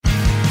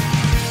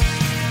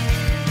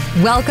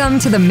Welcome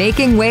to the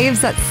Making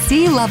Waves at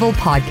C-Level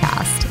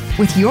podcast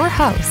with your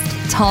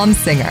host, Tom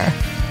Singer.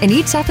 In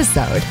each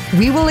episode,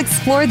 we will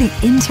explore the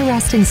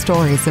interesting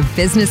stories of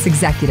business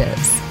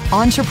executives,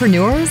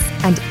 entrepreneurs,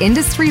 and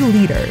industry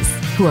leaders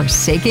who are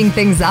shaking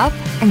things up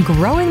and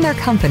growing their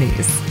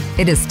companies.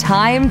 It is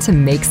time to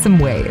make some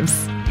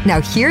waves.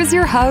 Now here's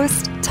your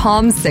host,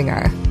 Tom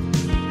Singer.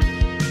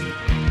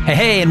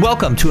 Hey, and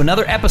welcome to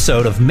another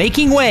episode of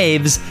Making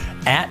Waves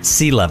at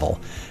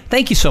C-Level.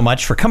 Thank you so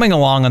much for coming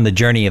along on the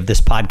journey of this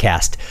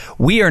podcast.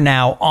 We are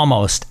now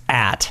almost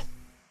at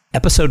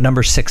episode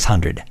number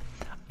 600.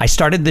 I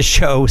started this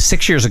show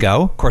 6 years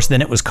ago. Of course,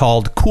 then it was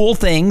called Cool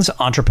Things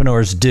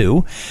Entrepreneurs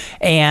Do.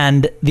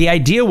 And the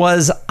idea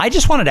was I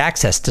just wanted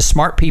access to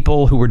smart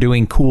people who were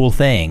doing cool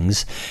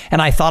things.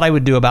 And I thought I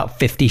would do about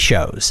 50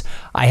 shows.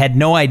 I had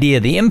no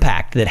idea the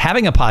impact that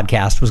having a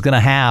podcast was going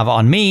to have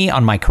on me,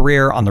 on my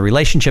career, on the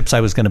relationships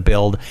I was going to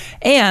build,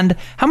 and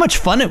how much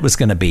fun it was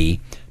going to be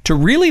to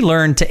really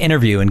learn to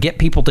interview and get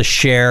people to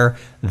share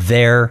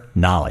their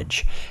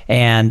knowledge.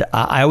 And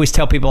I always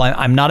tell people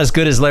I'm not as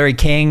good as Larry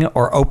King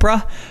or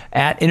Oprah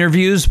at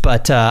interviews,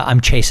 but I'm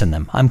chasing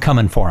them. I'm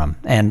coming for them.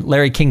 And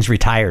Larry King's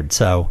retired,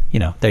 so,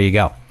 there you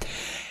go.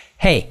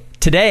 Hey,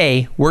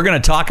 today we're going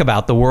to talk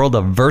about the world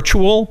of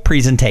virtual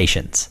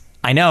presentations.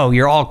 I know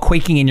you're all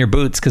quaking in your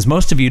boots because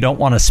most of you don't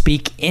want to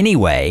speak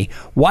anyway.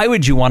 Why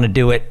would you want to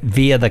do it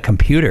via the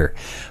computer?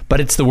 But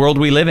it's the world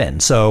we live in.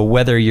 So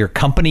whether your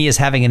company is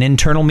having an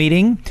internal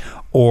meeting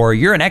or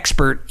you're an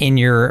expert in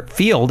your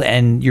field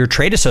and your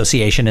trade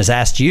association has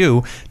asked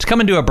you to come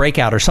and do a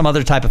breakout or some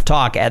other type of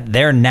talk at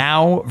their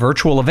now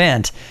virtual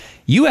event,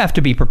 you have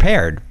to be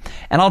prepared.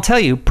 And I'll tell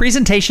you,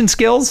 presentation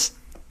skills,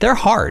 they're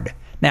hard.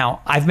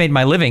 Now, I've made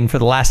my living for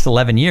the last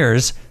 11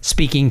 years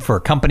speaking for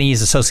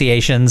companies,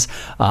 associations.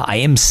 I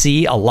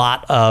MC a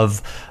lot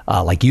of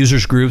like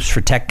users groups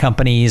for tech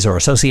companies or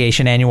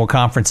association annual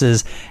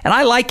conferences, and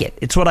I like it.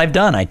 It's what I've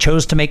done. I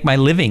chose to make my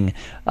living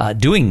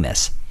doing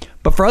this.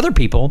 But for other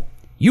people,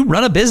 you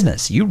run a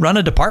business, you run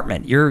a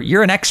department,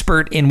 you're an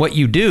expert in what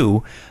you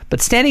do,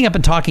 but standing up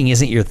and talking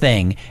isn't your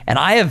thing. And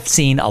I have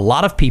seen a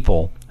lot of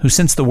people who,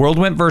 since the world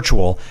went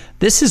virtual,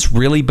 this has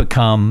really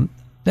become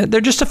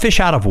they're just a fish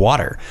out of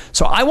water.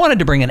 So I wanted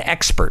to bring an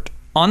expert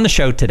on the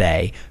show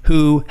today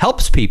who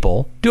helps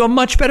people do a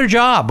much better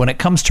job when it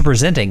comes to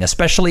presenting,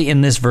 especially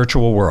in this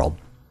virtual world.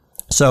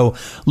 So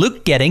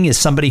Luke Getting is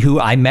somebody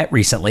who I met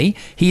recently.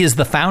 He is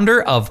the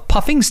founder of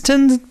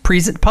Puffington's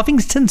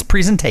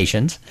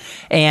Presentations,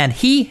 and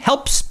he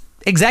helps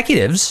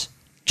executives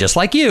just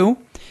like you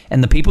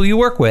and the people you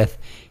work with.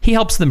 He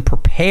helps them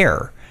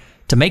prepare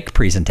to make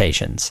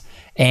presentations,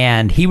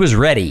 and he was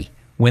ready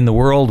when the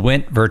world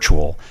went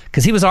virtual,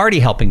 because he was already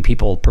helping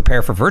people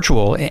prepare for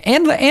virtual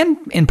and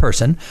in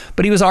person,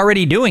 but he was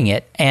already doing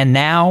it, and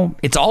now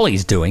it's all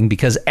he's doing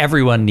because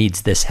everyone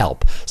needs this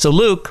help. So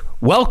Luke,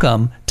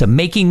 welcome to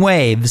Making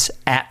Waves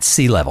at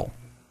C-Level.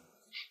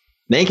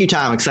 Thank you,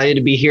 Tom. Excited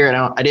to be here.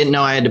 I didn't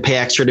know I had to pay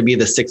extra to be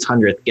the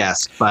 600th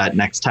guest, but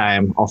next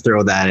time I'll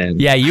throw that in.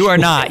 Yeah, you are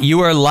not. You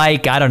are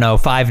like, I don't know,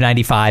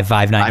 595,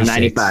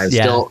 596. 595.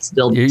 Yeah.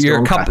 Still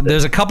you're a couple,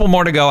 there's a couple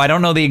more to go. I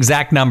don't know the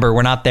exact number.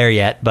 We're not there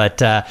yet,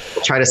 but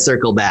we'll try to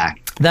circle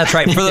back. That's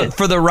right.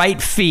 For the right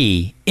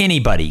fee,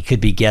 anybody could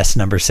be guest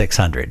number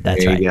 600. That's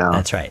there right. You go.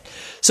 That's right.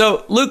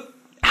 So, Luke,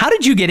 how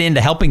did you get into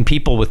helping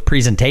people with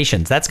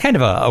presentations? That's kind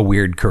of a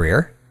weird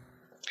career.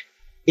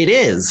 It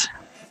is.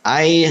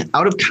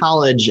 Out of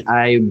college,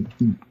 I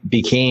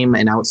became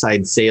an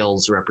outside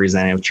sales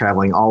representative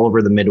traveling all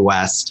over the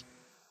Midwest.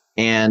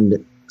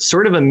 And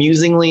sort of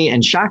amusingly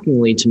and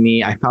shockingly to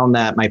me, I found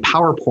that my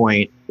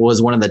PowerPoint was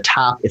one of the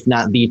top, if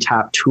not the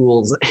top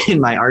tools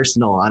in my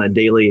arsenal on a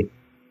daily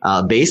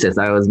basis.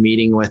 I was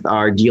meeting with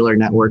our dealer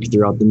network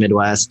throughout the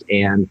Midwest,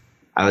 and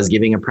I was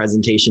giving a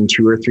presentation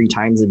 2 or 3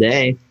 times a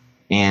day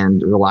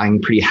and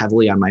relying pretty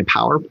heavily on my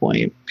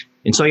PowerPoint.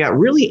 And so I got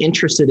really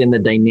interested in the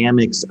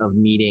dynamics of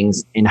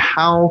meetings and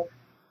how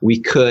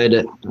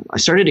I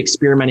started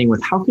experimenting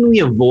with how can we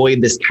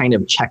avoid this kind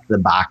of check the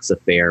box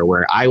affair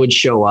where I would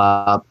show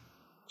up,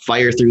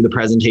 fire through the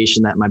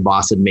presentation that my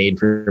boss had made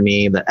for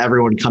me, that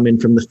everyone would come in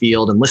from the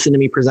field and listen to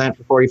me present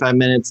for 45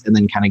 minutes and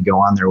then kind of go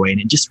on their way. And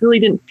it just really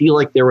didn't feel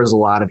like there was a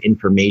lot of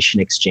information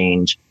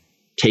exchange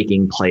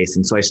taking place.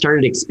 And so I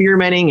started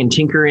experimenting and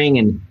tinkering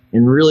and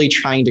really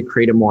trying to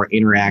create a more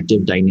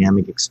interactive,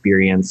 dynamic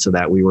experience so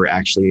that we were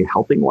actually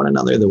helping one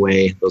another the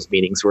way those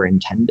meetings were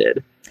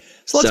intended.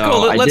 So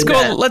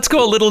let's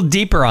go a little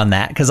deeper on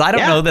that, because I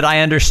don't know that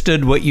I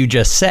understood what you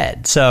just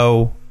said.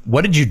 So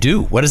what did you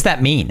do? What does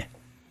that mean?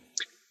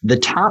 The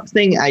top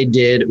thing I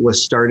did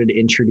was started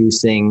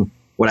introducing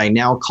what I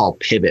now call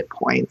pivot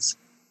points,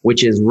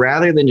 which is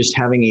rather than just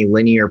having a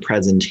linear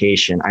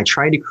presentation, I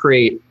tried to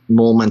create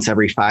moments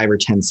every 5 or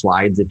 10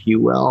 slides, if you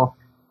will,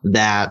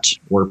 that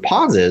were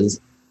pauses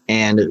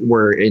and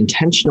were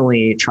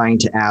intentionally trying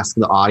to ask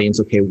the audience,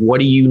 okay, what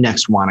do you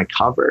next want to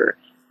cover?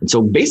 And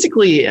so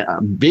basically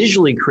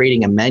visually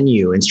creating a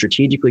menu and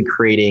strategically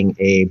creating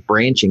a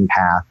branching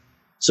path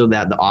so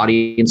that the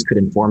audience could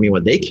inform me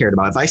what they cared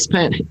about. If I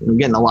spent,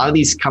 again, a lot of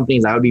these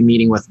companies I would be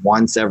meeting with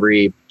once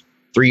every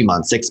 3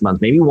 months, 6 months,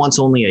 maybe once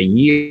only a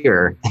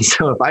year. And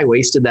so if I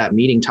wasted that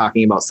meeting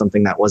talking about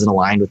something that wasn't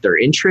aligned with their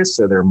interests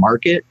or their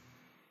market,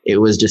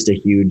 it was just a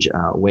huge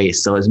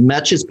waste. So as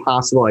much as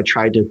possible, I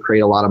tried to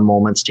create a lot of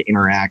moments to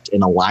interact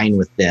and align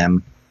with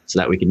them so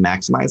that we could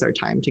maximize our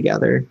time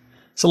together.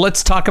 So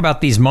let's talk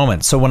about these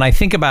moments. So when I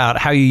think about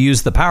how you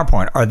use the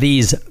PowerPoint, are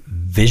these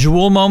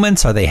visual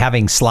moments? Are they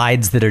having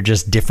slides that are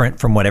just different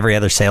from what every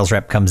other sales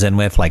rep comes in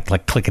with, like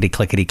clickety,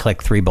 clickety,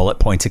 click, 3 bullet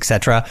points,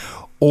 etc.?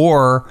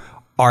 Or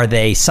are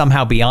they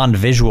somehow beyond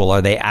visual?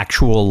 Are they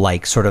actual,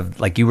 like sort of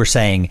like you were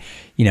saying,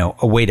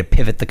 a way to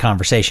pivot the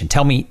conversation?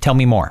 Tell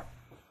me more.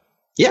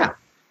 Yeah.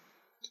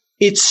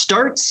 It's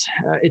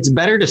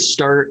better to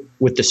start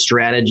with the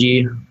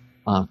strategy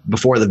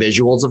before the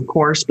visuals, of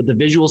course, but the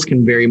visuals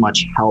can very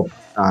much help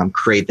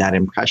create that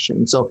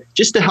impression. So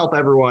just to help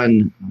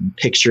everyone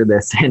picture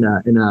this in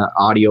an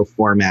audio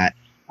format,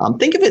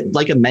 think of it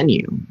like a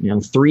menu,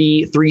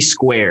 three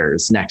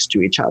squares next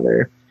to each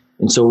other.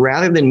 And so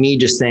rather than me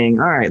just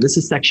saying, all right, this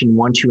is section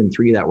 1, 2, and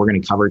 3 that we're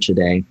going to cover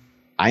today,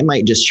 I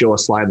might just show a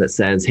slide that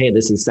says, hey,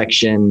 this is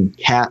section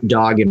cat,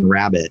 dog, and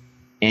rabbit.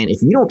 And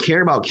if you don't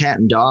care about cat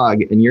and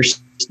dog and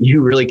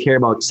you really care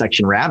about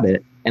section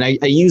rabbit, and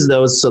I use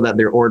those so that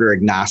they're order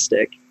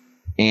agnostic.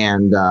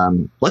 And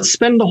let's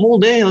spend the whole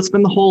day, let's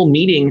spend the whole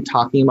meeting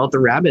talking about the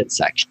rabbit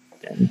section.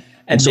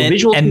 And so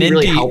visuals can be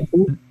really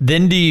helpful.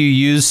 Then do you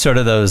use sort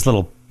of those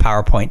little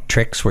PowerPoint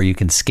tricks where you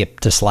can skip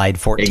to slide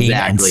 14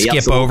 and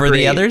skip over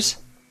the others?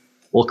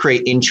 We'll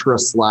create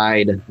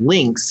intra-slide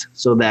links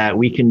so that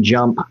we can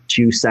jump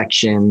to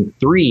section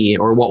 3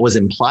 or what was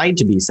implied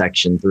to be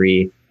section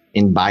 3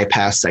 and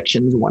bypass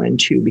sections 1 and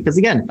 2. Because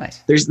again,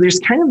 there's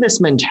kind of this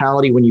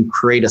mentality when you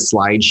create a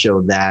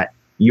slideshow that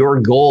your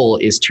goal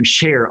is to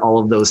share all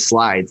of those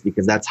slides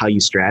because that's how you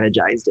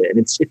strategized it. And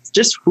it's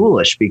just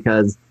foolish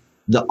because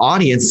the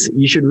audience,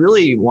 you should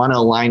really want to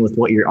align with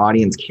what your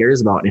audience cares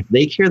about. And if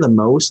they care the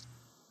most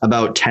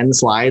about 10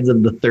 slides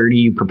of the 30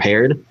 you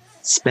prepared,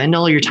 spend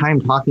all your time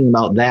talking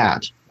about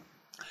that.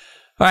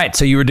 All right.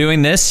 So you were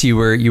doing this, you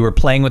were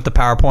playing with the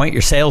PowerPoint,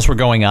 your sales were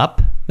going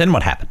up. Then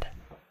what happened?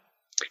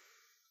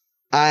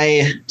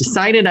 I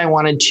decided I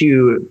wanted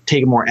to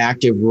take a more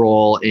active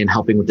role in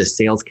helping with the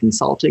sales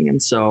consulting.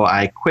 And so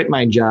I quit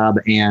my job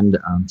and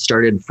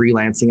started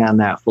freelancing on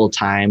that full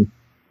time.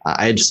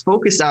 I had just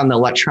focused on the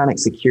electronic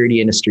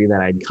security industry that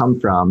I'd come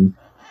from.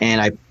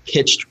 And I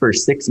pitched for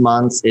 6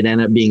 months. It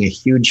ended up being a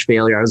huge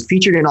failure. I was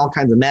featured in all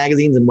kinds of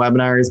magazines and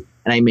webinars,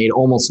 and I made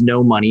almost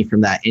no money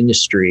from that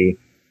industry.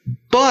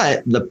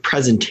 But the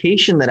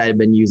presentation that I had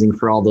been using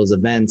for all those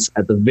events,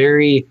 at the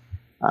very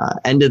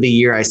end of the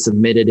year, I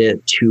submitted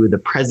it to the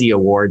Prezi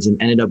Awards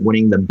and ended up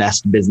winning the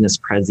Best Business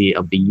Prezi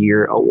of the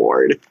Year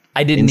award.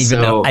 I didn't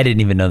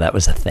even know that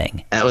was a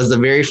thing. That was the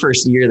very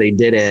first year they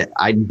did it.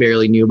 I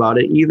barely knew about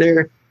it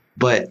either,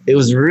 but it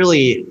was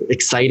really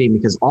exciting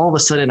because all of a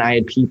sudden I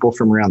had people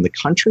from around the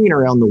country and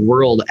around the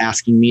world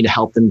asking me to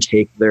help them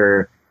take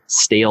their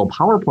stale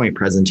PowerPoint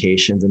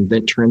presentations and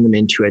then turn them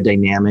into a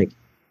dynamic,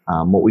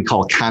 what we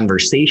call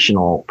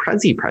conversational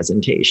Prezi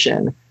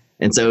presentation.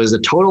 And so it was a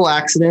total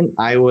accident.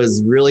 I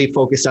was really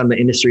focused on the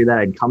industry that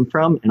I'd come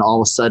from. And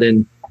all of a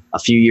sudden, a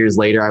few years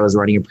later, I was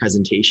running a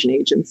presentation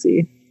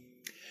agency.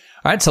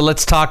 All right. So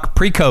let's talk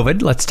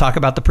pre-COVID. Let's talk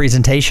about the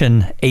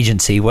presentation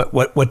agency.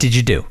 What did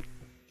you do?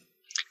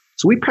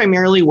 So we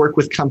primarily work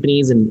with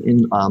companies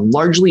in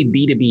largely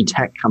B2B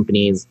tech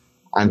companies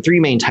on 3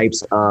 main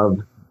types of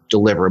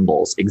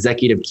deliverables: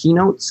 executive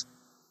keynotes,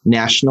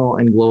 national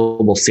and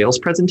global sales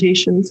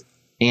presentations,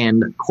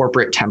 and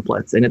corporate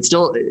templates. And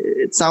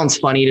it sounds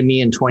funny to me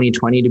in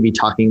 2020 to be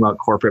talking about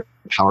corporate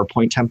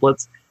PowerPoint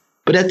templates.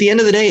 But at the end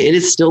of the day, it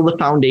is still the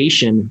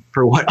foundation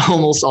for what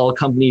almost all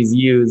companies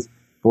use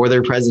for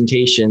their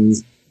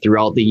presentations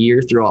throughout the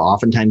year, throughout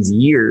oftentimes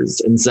years.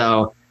 And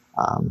so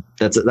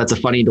that's a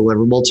funny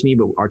deliverable to me,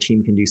 but our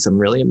team can do some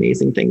really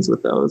amazing things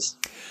with those.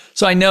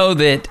 So I know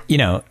that,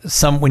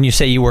 when you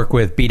say you work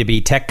with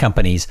B2B tech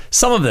companies,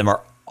 some of them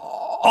are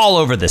all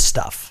over this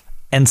stuff.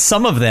 And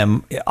some of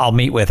them I'll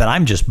meet with, and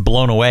I'm just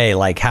blown away,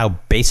 like how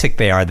basic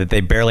they are, that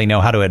they barely know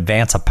how to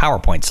advance a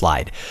PowerPoint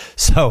slide.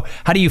 So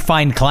how do you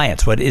find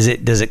clients? What is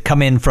it? Does it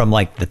come in from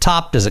like the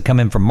top? Does it come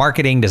in from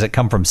marketing? Does it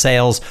come from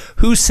sales?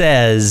 Who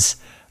says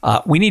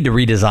we need to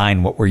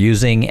redesign what we're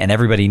using and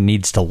everybody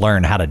needs to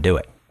learn how to do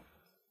it?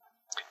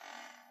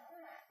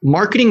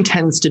 Marketing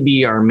tends to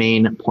be our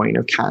main point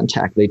of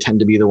contact. They tend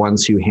to be the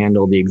ones who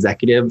handle the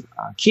executive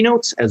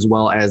keynotes as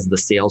well as the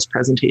sales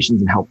presentations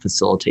and help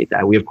facilitate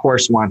that. We, of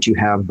course, want to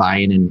have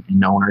buy-in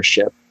and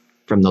ownership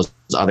from those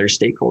other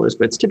stakeholders,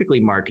 but it's typically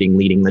marketing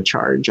leading the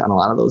charge on a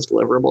lot of those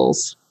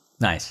deliverables.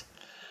 Nice.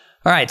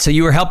 All right. So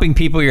you were helping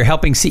people, you're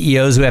helping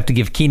CEOs who have to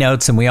give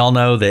keynotes. And we all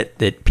know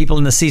that people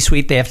in the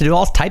C-suite, they have to do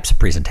all types of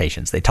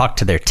presentations. They talk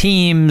to their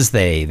teams.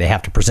 They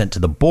have to present to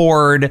the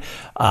board.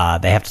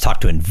 They have to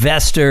talk to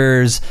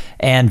investors.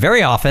 And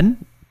very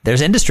often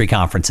there's industry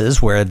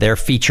conferences where they're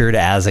featured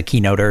as a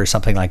keynoter or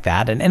something like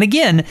that. And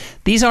again,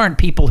 these aren't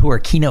people who are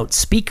keynote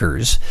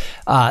speakers.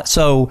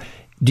 So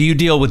do you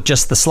deal with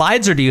just the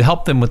slides, or do you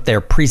help them with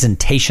their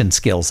presentation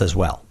skills as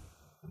well?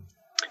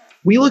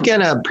 We look at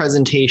a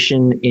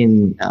presentation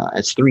in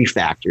as three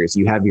factors.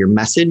 You have your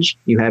message,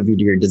 you have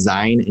your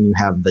design, and you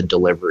have the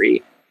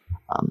delivery.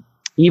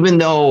 Even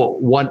though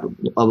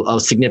a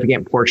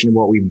significant portion of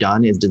what we've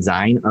done is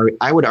design,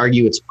 I would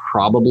argue it's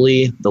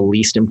probably the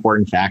least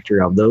important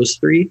factor of those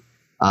three.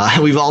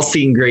 We've all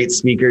seen great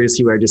speakers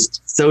who are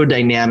just so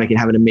dynamic and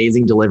have an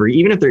amazing delivery.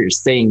 Even if they're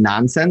saying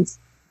nonsense,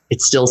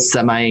 it's still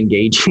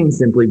semi-engaging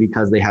simply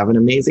because they have an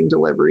amazing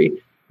delivery.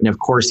 And of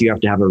course, you have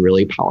to have a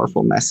really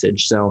powerful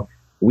message. So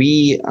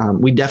we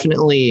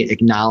definitely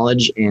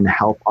acknowledge and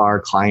help our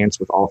clients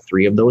with all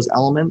three of those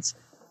elements.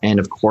 And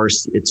of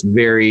course, it's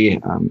very,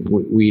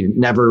 we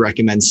never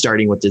recommend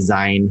starting with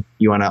design.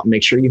 You want to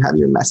make sure you have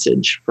your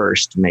message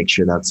first to make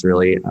sure that's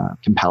really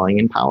compelling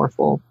and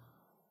powerful.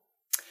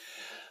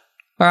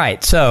 All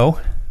right. So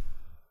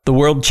the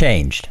world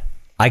changed.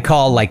 I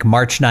call like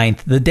March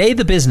 9th, the day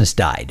the business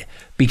died,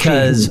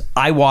 because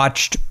I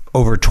watched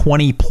over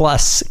 20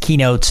 plus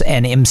keynotes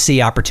and MC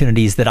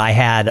opportunities that I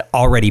had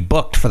already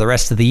booked for the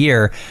rest of the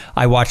year.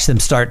 I watched them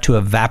start to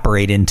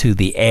evaporate into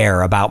the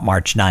air about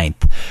March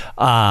 9th.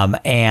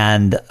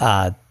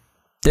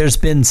 There's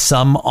been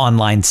some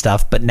online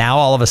stuff, but now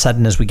all of a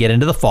sudden, as we get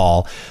into the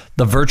fall,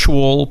 the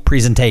virtual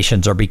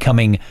presentations are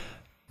becoming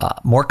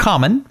more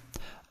common,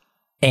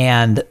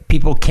 and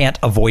people can't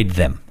avoid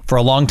them. For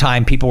a long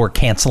time, people were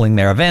canceling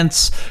their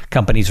events.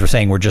 Companies were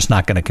saying, we're just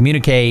not going to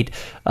communicate.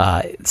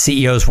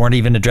 CEOs weren't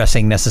even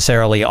addressing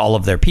necessarily all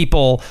of their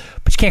people,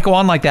 but you can't go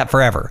on like that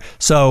forever.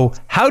 So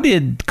how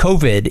did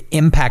COVID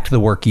impact the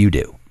work you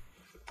do?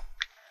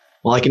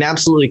 Well, I can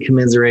absolutely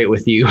commiserate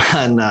with you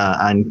on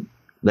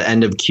the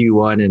end of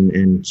Q1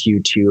 and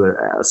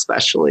Q2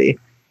 especially.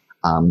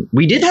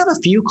 We did have a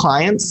few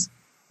clients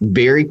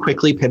very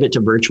quickly pivot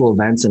to virtual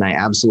events, and I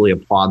absolutely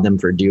applaud them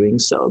for doing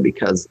so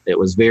because it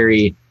was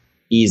very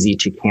easy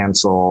to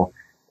cancel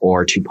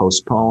or to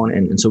postpone.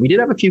 And so we did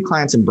have a few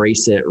clients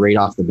embrace it right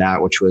off the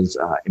bat, which was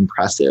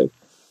impressive.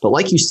 But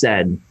like you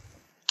said,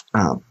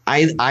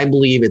 I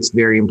believe it's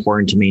very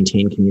important to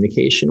maintain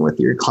communication with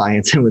your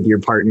clients and with your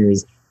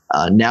partners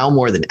now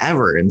more than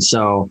ever. And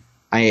so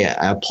I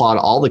applaud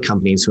all the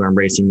companies who are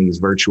embracing these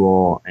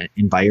virtual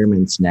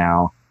environments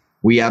now.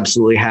 We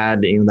absolutely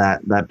had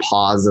that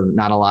pause of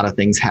not a lot of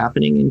things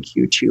happening in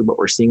Q2, but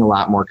we're seeing a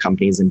lot more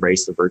companies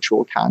embrace the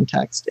virtual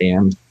context.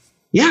 And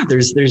yeah,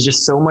 there's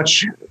just so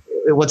much.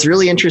 What's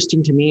really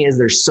interesting to me is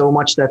there's so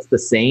much that's the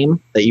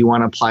same that you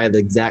want to apply the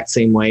exact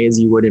same way as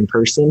you would in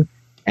person.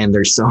 And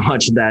there's so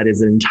much that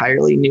is an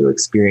entirely new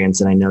experience.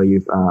 And I know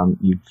you've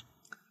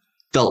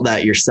felt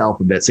that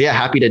yourself a bit. So yeah,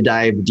 happy to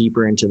dive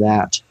deeper into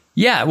that.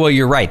 Yeah, well,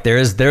 you're right.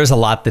 There's a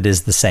lot that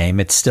is the same.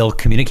 It's still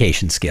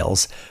communication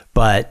skills,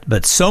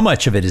 but so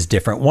much of it is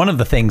different. One of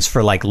the things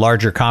for like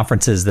larger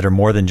conferences that are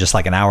more than just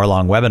like an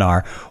hour-long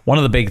webinar, one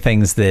of the big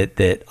things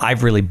that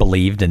I've really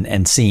believed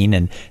and seen,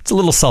 and it's a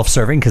little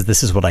self-serving because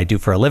this is what I do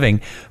for a living,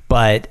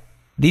 but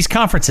these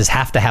conferences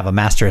have to have a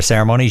master of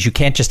ceremonies. You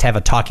can't just have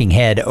a talking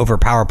head over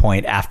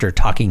PowerPoint after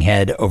talking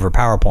head over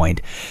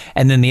PowerPoint.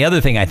 And then the other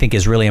thing I think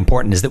is really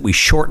important is that we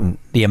shorten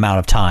the amount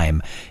of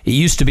time. It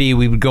used to be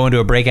we would go into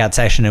a breakout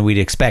session and we'd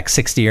expect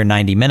 60 or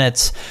 90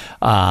 minutes.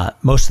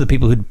 Most of the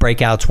people who'd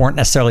breakouts weren't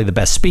necessarily the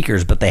best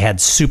speakers, but they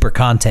had super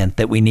content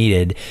that we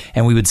needed.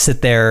 And we would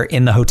sit there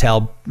in the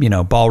hotel,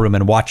 ballroom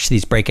and watch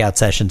these breakout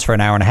sessions for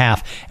an hour and a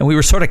half. And we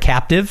were sort of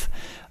captive.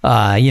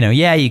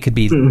 You could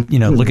be,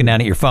 looking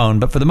down at your phone,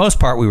 but for the most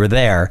part, we were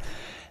there.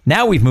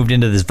 Now we've moved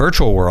into this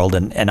virtual world,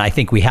 and I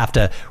think we have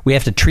to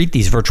treat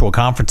these virtual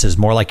conferences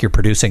more like you're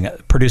producing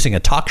a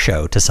talk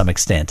show to some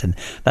extent, and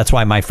that's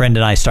why my friend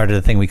and I started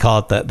a thing. We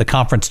call it the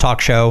conference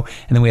talk show,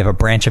 and then we have a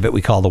branch of it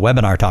we call the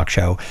webinar talk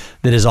show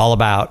that is all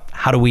about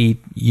how do we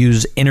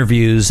use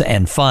interviews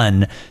and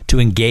fun to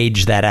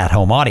engage that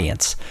at-home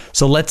audience.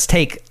 So let's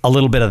take a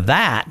little bit of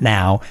that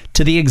now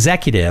to the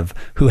executive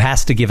who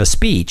has to give a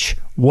speech.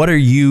 What are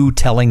you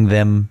telling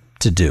them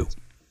to do?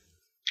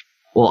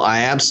 Well, I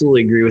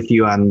absolutely agree with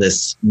you on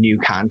this new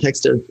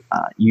context of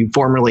you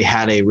formerly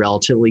had a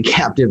relatively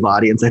captive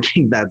audience. I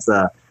think that's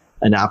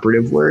an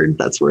operative word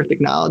that's worth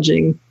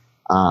acknowledging.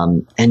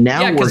 And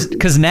now,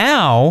 because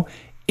now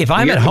if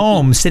I'm at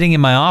home sitting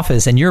in my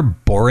office and you're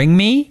boring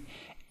me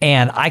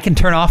and I can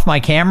turn off my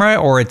camera,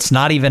 or it's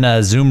not even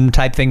a Zoom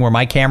type thing where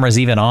my camera's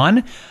even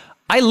on,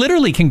 I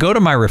literally can go to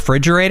my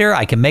refrigerator.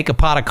 I can make a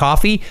pot of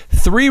coffee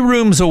 3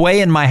 rooms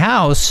away in my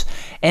house,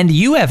 and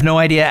you have no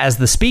idea as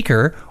the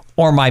speaker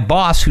or my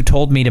boss who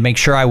told me to make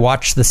sure I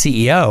watch the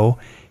CEO,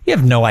 you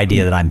have no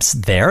idea that I'm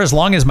there. As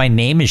long as my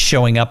name is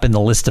showing up in the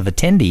list of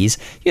attendees,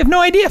 you have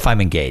no idea if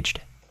I'm engaged.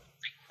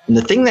 And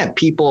the thing that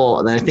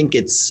I think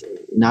it's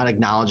not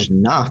acknowledged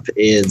enough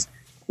is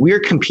we are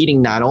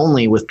competing not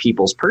only with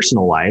people's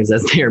personal lives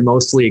as they are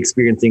mostly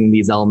experiencing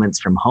these elements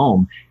from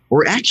home,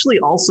 we're actually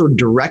also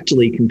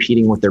directly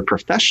competing with their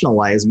professional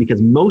lives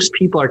because most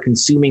people are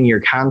consuming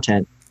your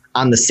content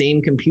on the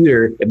same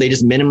computer, if they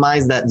just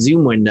minimize that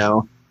Zoom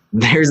window,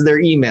 there's their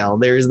email,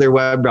 there's their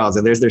web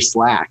browser, there's their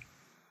Slack.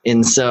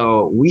 And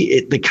so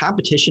the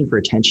competition for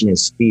attention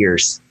is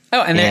fierce.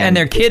 Oh, and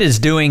their kid is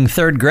doing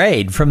third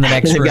grade from the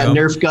next room. They've got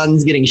Nerf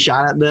guns getting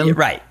shot at them.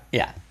 Right,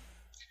 yeah.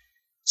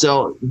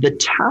 So the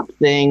top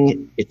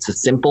thing, it's a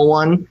simple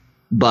one,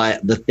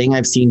 but the thing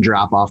I've seen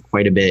drop off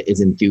quite a bit is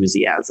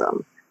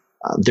enthusiasm.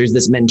 There's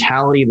this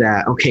mentality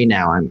that, okay,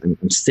 now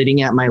I'm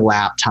sitting at my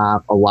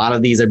laptop. A lot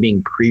of these are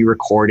being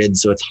pre-recorded,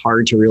 so it's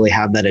hard to really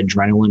have that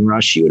adrenaline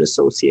rush you would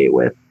associate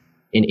with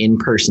an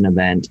in-person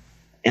event.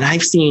 And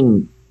I've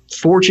seen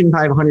Fortune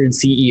 500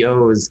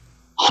 CEOs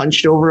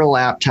hunched over a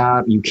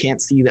laptop. You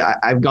can't see that.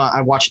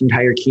 I've watched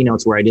entire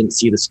keynotes where I didn't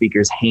see the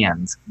speaker's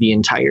hands the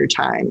entire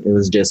time. It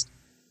was just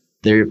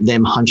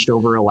them hunched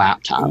over a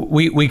laptop.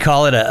 We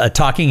call it a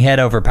talking head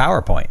over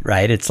PowerPoint,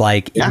 right? It's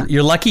like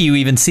you're lucky you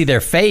even see their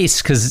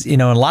face, because a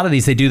lot of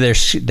these they do their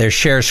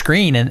share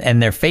screen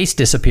and their face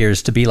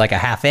disappears to be like a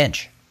half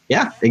inch.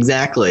 Yeah,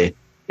 exactly.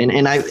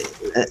 And I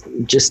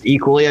just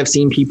equally I've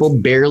seen people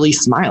barely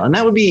smile, and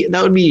that would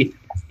be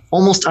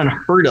almost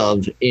unheard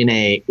of in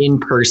a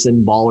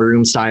in-person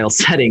ballroom style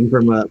setting for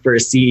a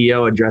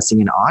CEO addressing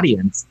an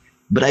audience.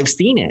 But I've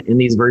seen it in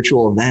these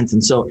virtual events,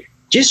 and so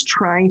just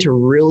trying to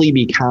really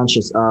be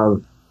conscious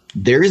of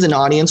there is an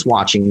audience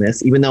watching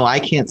this, even though I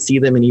can't see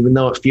them. And even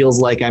though it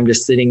feels like I'm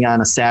just sitting on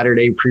a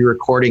Saturday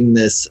pre-recording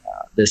this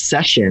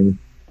session,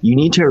 you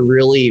need to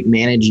really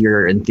manage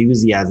your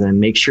enthusiasm and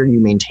make sure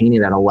you maintain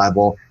it at a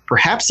level,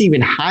 perhaps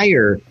even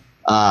higher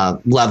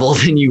level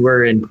than you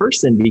were in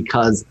person,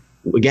 because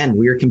again,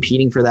 we're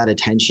competing for that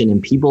attention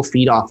and people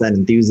feed off that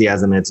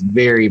enthusiasm. And it's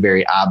very,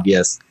 very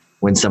obvious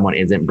when someone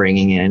isn't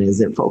bringing it and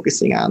isn't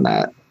focusing on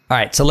that. All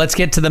right, so let's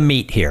get to the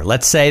meat here.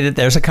 Let's say that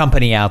there's a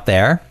company out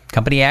there,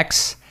 Company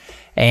X,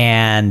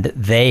 and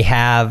they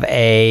have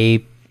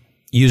a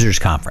users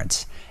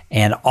conference,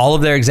 and all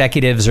of their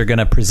executives are going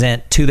to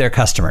present to their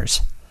customers,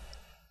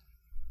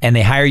 and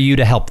they hire you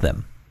to help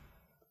them.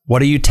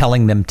 What are you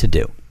telling them to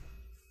do?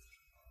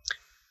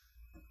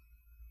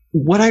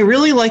 What I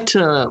really like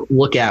to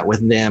look at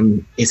with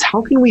them is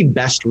how can we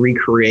best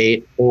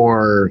recreate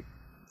or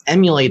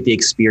emulate the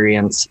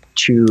experience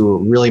to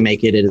really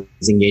make it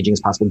as engaging as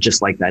possible, just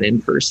like that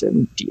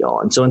in-person deal.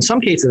 And so in some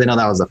cases, I know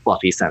that was a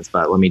fluffy sense,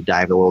 but let me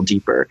dive a little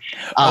deeper.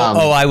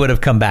 I would have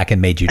come back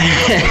and made you do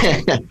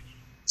that.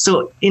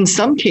 So in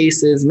some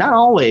cases, not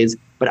always,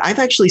 but I've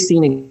actually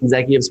seen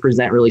executives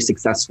present really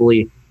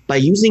successfully by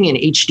using an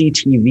HD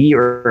TV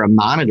or a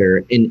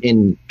monitor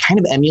in kind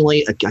of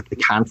emulate a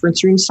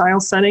conference room style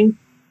setting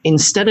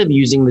instead of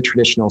using the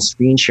traditional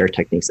screen share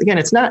techniques. Again,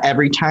 it's not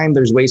every time.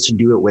 There's ways to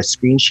do it with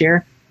screen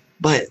share.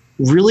 But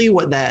really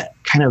what that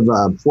kind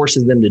of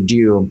forces them to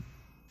do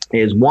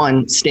is,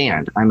 one,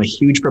 stand. I'm a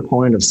huge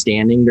proponent of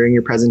standing during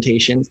your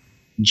presentations.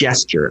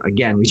 Gesture.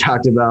 Again, we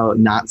talked about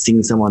not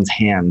seeing someone's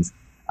hands.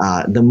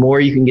 The more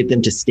you can get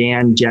them to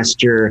stand,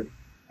 gesture,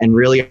 and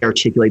really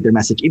articulate their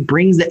message, it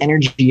brings the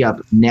energy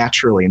up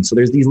naturally. And so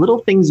there's these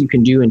little things you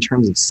can do in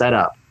terms of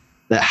setup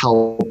that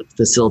help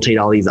facilitate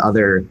all these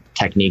other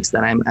techniques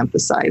that I'm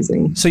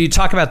emphasizing. So you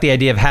talk about the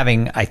idea of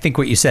having, I think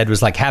what you said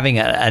was like having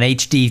an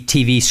HD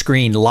TV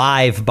screen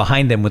live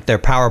behind them with their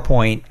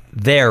PowerPoint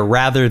there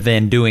rather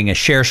than doing a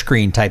share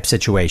screen type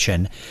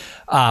situation.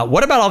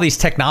 What about all these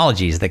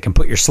technologies that can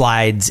put your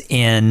slides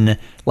in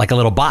like a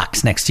little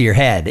box next to your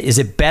head? Is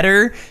it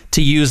better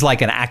to use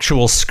like an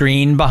actual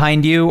screen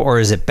behind you, or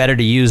is it better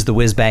to use the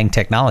whiz-bang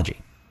technology?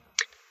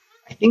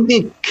 I think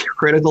the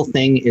critical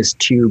thing is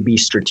to be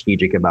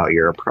strategic about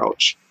your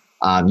approach.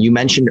 You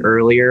mentioned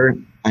earlier,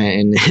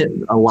 and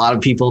a lot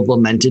of people have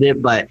lamented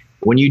it, but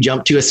when you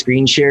jump to a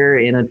screen share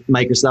in a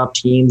Microsoft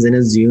Teams, in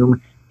a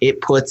Zoom, it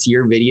puts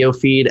your video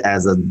feed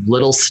as a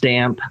little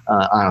stamp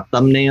on a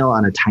thumbnail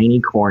on a tiny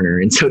corner.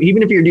 And so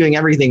even if you're doing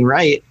everything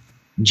right,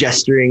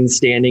 gesturing,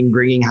 standing,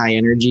 bringing high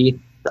energy,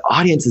 the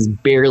audience is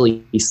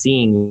barely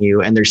seeing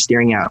you and they're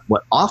staring at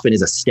what often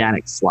is a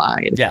static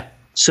slide. Yeah.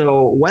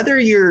 So whether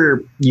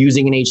you're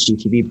using an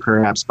HDTV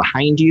perhaps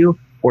behind you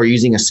or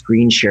using a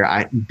screen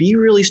share, be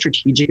really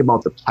strategic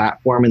about the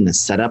platform and the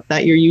setup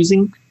that you're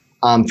using.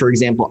 For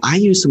example, I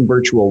use some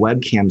virtual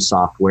webcam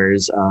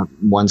softwares.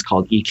 One's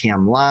called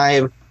Ecamm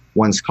Live,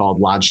 one's called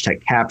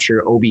Logitech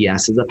Capture.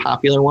 OBS is a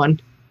popular one.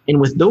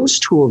 And with those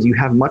tools, you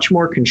have much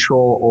more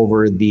control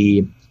over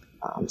the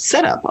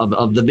setup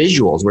of the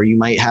visuals, where you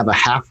might have a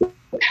half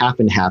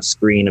and half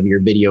screen of your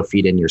video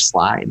feed in your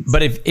slides.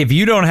 But if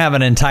you don't have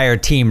an entire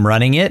team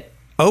running it,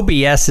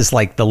 OBS is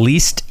like the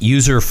least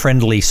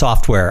user-friendly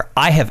software.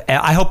 I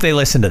hope they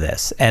listen to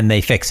this and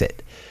they fix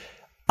it.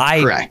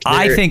 Correct.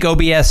 I think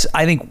OBS,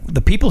 I think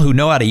the people who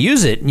know how to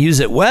use it and use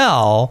it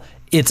well,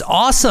 it's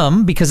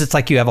awesome because it's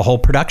like you have a whole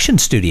production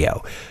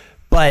studio.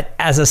 But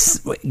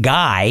as a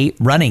guy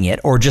running it,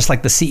 or just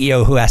like the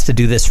CEO who has to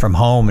do this from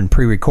home and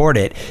pre-record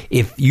it,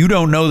 if you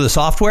don't know the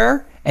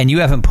software and you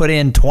haven't put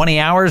in 20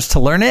 hours to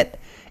learn it,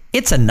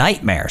 it's a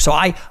nightmare. So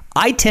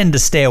I tend to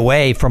stay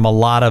away from a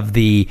lot of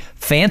the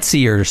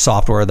fancier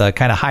software, the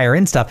kind of higher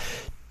end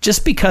stuff,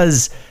 just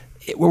because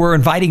we're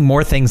inviting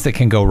more things that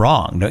can go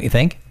wrong, don't you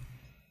think?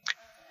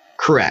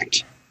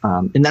 Correct.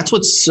 And that's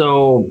what's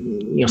so,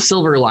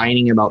 silver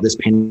lining about this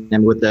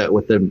pandemic with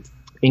the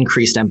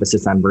increased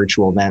emphasis on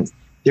virtual events.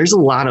 There's a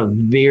lot of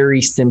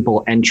very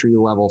simple entry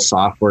level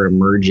software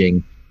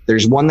emerging.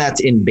 There's one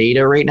that's in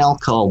beta right now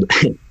called,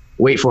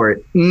 wait for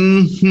it,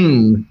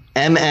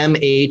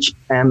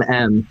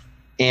 MMHMM.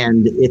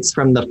 And it's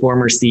from the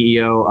former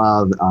CEO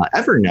of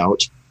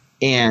Evernote.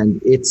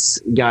 And it's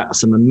got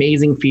some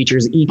amazing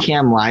features.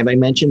 Ecamm Live, I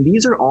mentioned.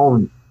 These are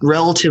all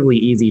relatively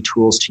easy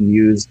tools to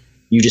use.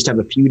 You just have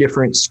a few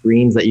different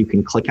screens that you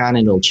can click on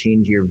and it'll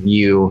change your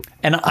view.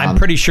 And I'm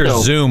pretty sure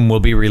Zoom will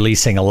be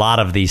releasing a lot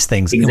of these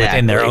things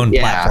within their own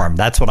platform.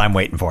 That's what I'm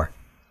waiting for.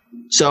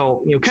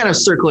 So, kind of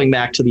circling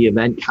back to the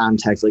event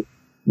context, like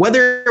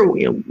whatever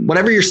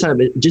your setup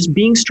is, just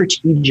being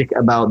strategic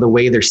about the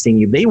way they're seeing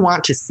you. They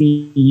want to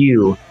see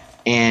you.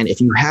 And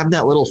if you have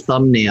that little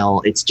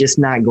thumbnail, it's just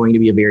not going to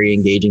be a very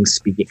engaging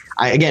speaking.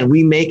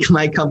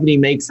 My company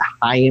makes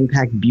high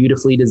impact,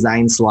 beautifully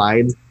designed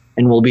slides.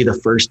 And we'll be the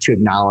first to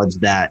acknowledge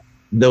that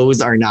those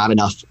are not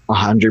enough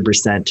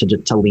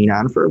 100% to lean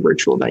on for a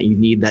virtual event. You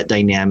need that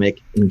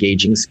dynamic,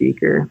 engaging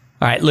speaker.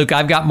 All right, Luke,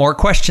 I've got more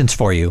questions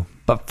for you.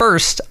 But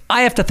first,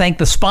 I have to thank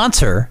the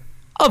sponsor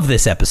of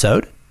this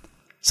episode.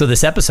 So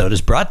this episode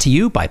is brought to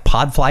you by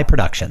Podfly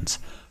Productions.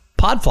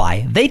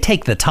 Podfly, they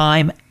take the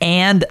time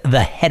and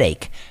the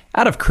headache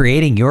out of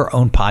creating your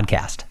own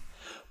podcast.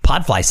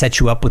 Podfly sets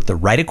you up with the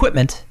right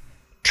equipment,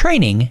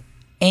 training,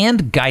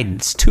 and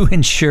guidance to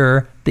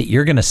ensure that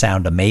you're going to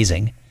sound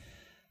amazing.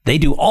 They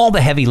do all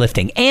the heavy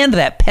lifting and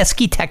that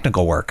pesky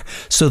technical work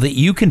so that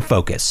you can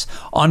focus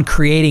on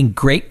creating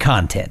great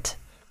content,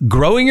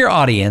 growing your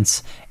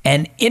audience,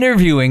 and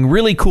interviewing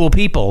really cool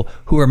people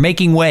who are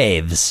making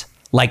waves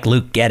like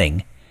Luke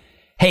Getting.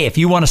 Hey, if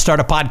you want to start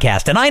a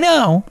podcast, and I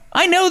know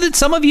that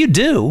some of you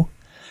do,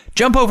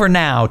 jump over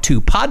now to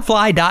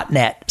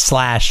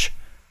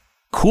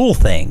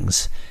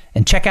podfly.net/coolthings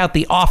and check out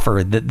the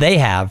offer that they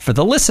have for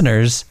the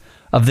listeners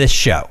of this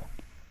show.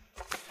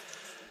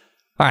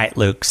 All right,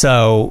 Luke,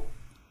 so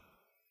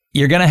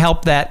you're going to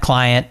help that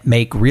client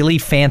make really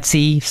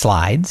fancy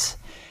slides.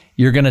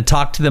 You're going to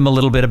talk to them a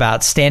little bit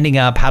about standing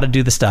up, how to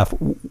do the stuff.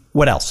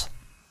 What else?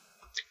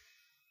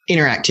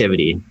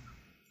 Interactivity.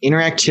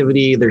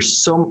 There's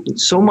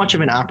so much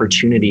of an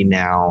opportunity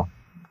now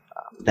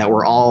that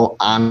we're all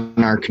on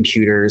our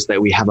computers,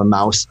 that we have a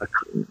mouse,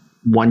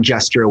 one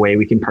gesture away,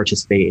 we can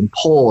participate in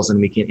polls and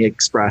we can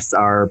express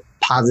our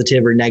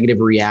positive or negative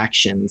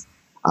reactions.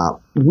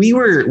 We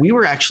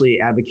were actually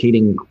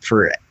advocating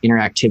for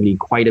interactivity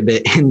quite a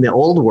bit in the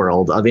old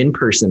world of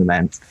in-person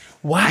events.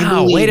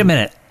 Wow, wait a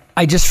minute.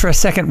 I just for a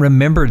second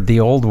remembered the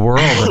old world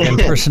of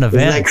in-person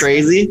events. Isn't that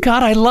crazy?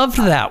 God, I loved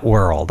that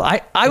world.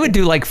 I would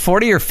do like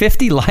 40 or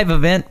 50 live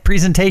event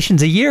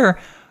presentations a year.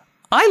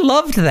 I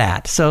loved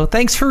that. So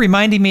thanks for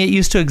reminding me it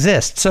used to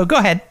exist. So go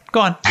ahead. Go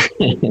on.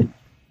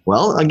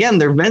 Well, again,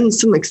 there have been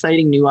some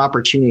exciting new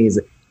opportunities.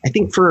 I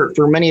think for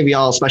many of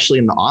y'all, especially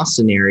in the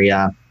Austin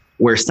area,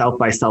 where South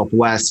by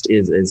Southwest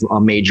is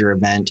a major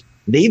event,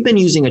 they've been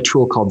using a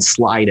tool called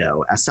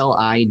Slido,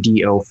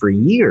 Slido, for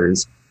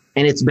years.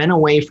 And it's been a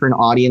way for an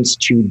audience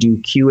to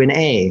do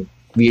Q&A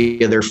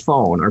via their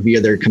phone or via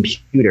their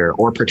computer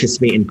or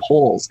participate in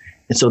polls.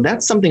 And so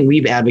that's something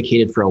we've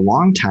advocated for a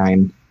long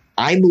time.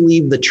 I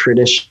believe the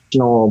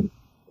traditional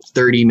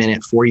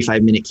 30-minute,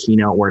 45-minute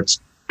keynote where it's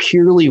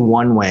purely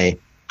one way,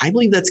 I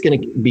believe that's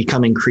going to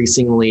become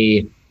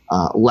increasingly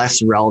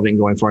less relevant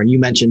going forward. And you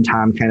mentioned,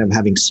 Tom, kind of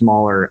having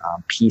smaller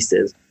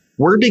pieces.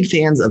 We're big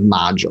fans of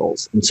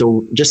modules. And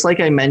so just like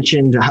I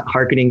mentioned,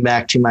 harkening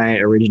back to my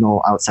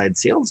original outside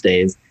sales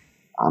days,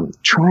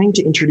 trying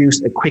to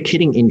introduce a quick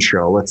hitting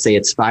intro, let's say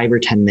it's 5 or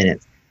 10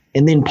 minutes,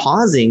 and then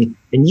pausing,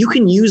 and you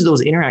can use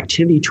those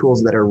interactivity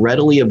tools that are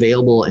readily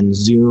available in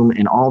Zoom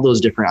and all those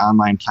different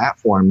online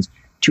platforms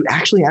to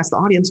actually ask the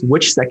audience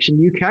which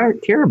section you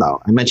care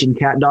about. I mentioned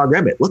cat, dog,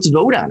 rabbit. Let's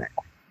vote on it.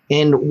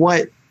 And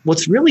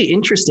what's really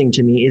interesting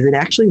to me is it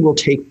actually will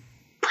take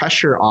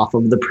pressure off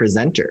of the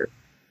presenter.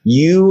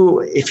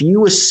 If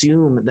you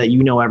assume that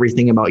you know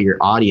everything about your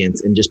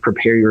audience and just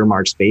prepare your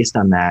remarks based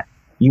on that,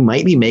 you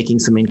might be making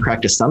some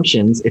incorrect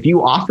assumptions. If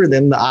you offer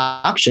them the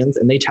options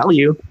and they tell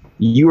you,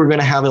 you are going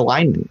to have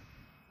alignment.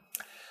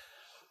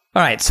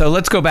 All right, so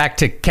let's go back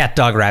to cat,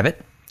 dog, rabbit.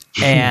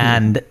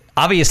 And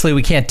obviously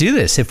we can't do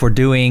this if we're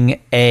doing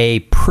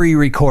a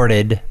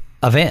pre-recorded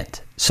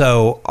event.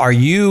 So are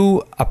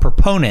you a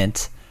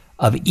proponent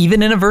of,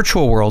 even in a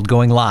virtual world,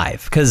 going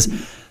live? Because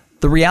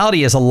the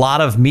reality is a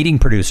lot of meeting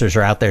producers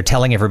are out there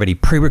telling everybody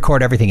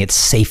pre-record everything. It's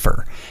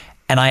safer.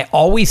 And I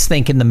always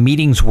think in the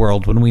meetings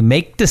world, when we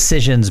make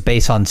decisions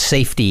based on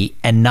safety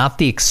and not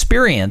the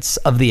experience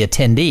of the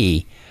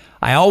attendee,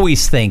 I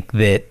always think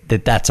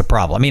that's a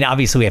problem. I mean,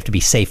 obviously we have to be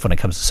safe when it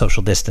comes to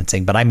social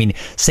distancing, but I mean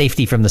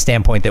safety from the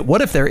standpoint that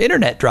what if their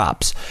internet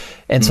drops?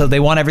 And so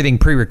they want everything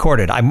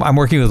pre-recorded. I'm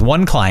working with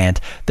one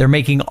client. They're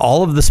making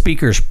all of the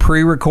speakers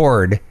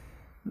pre-record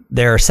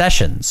their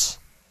sessions.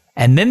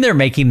 And then they're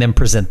making them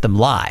present them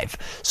live,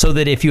 so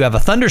that if you have a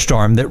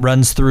thunderstorm that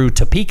runs through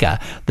Topeka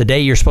the day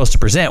you're supposed to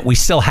present, we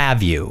still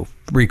have you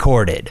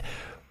recorded.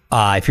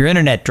 If your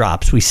internet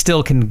drops, we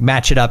still can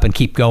match it up and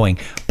keep going.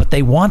 But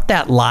they want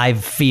that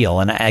live feel.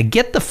 And I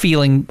get the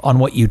feeling on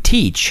what you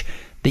teach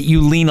that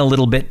you lean a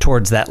little bit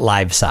towards that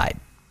live side.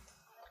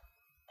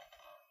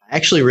 I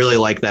actually really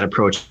like that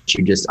approach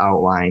you just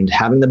outlined,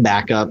 having the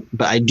backup.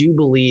 But I do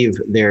believe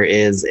there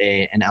is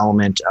an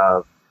element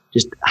of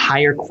just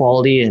higher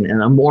quality and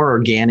a more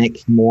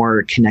organic,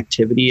 more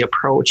connectivity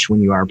approach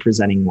when you are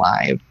presenting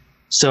live.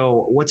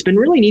 So what's been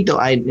really neat though,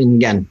 and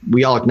again,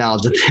 we all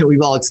acknowledge that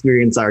we've all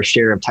experienced our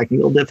share of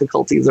technical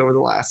difficulties over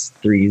the last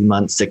 3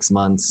 months, 6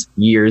 months,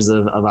 years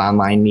of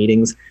online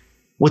meetings.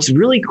 What's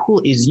really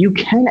cool is you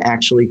can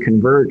actually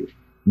convert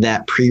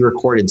that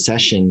pre-recorded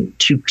session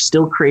to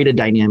still create a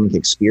dynamic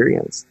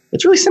experience.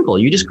 It's really simple.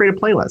 You just create a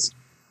playlist.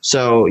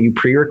 So you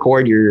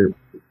pre-record your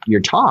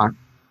talk,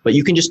 but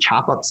you can just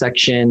chop up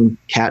section,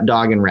 cat,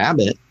 dog, and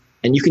rabbit,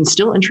 and you can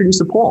still introduce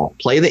a poll.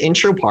 Play the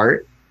intro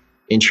part,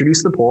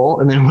 introduce the poll,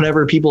 and then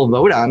whatever people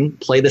vote on,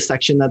 play the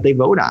section that they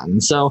vote on.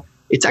 And so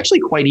it's actually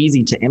quite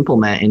easy to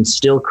implement and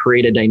still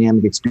create a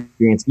dynamic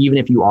experience, even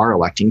if you are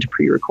electing to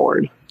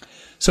pre-record.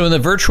 So in the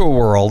virtual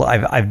world,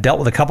 I've dealt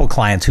with a couple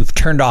clients who've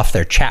turned off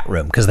their chat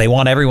room because they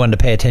want everyone to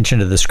pay attention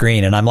to the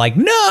screen. And I'm like,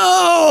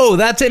 no,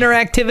 that's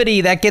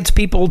interactivity. That gets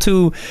people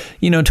to,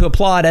 to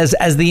applaud.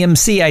 As the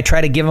MC, I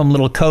try to give them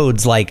little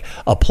codes like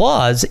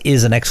applause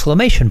is an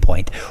exclamation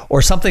point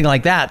or something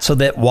like that, so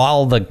that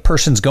while the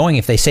person's going,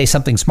 if they say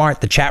something smart,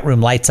 the chat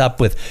room lights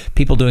up with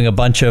people doing a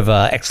bunch of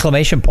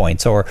exclamation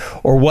points or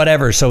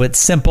whatever. So it's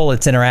simple,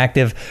 it's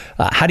interactive.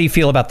 How do you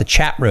feel about the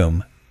chat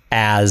room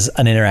as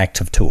an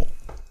interactive tool?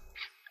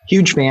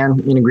 Huge fan,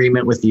 in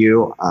agreement with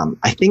you.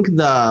 I think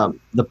the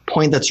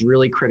point that's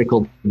really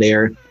critical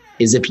there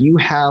is if you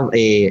have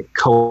a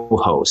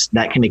co-host,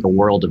 that can make a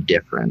world of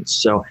difference.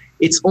 So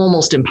it's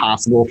almost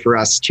impossible for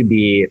us to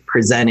be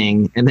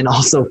presenting and then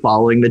also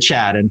following the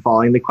chat and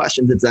following the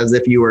questions. It's as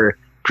if you were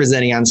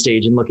presenting on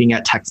stage and looking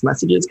at text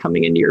messages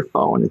coming into your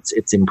phone.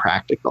 It's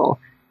impractical.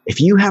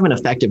 If you have an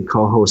effective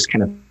co-host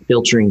kind of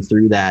filtering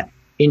through that,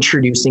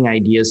 introducing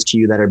ideas to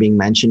you that are being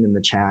mentioned in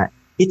the chat,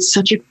 it's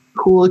such a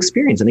cool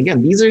experience. And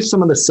again, these are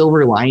some of the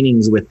silver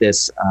linings with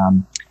this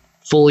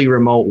fully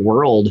remote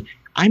world.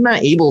 I'm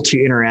not able to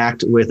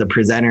interact with a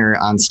presenter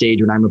on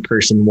stage when I'm a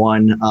person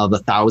one of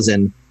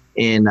 1,000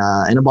 in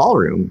a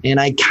ballroom. And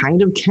I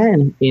kind of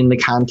can in the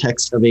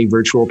context of a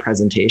virtual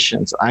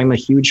presentation. So I'm a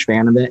huge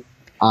fan of it.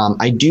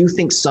 I do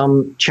think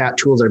some chat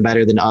tools are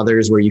better than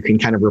others where you can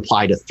kind of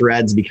reply to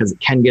threads because it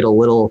can get a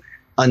little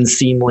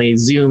unseemly.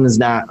 Zoom is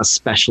not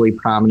especially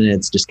prominent.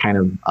 It's just kind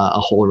of a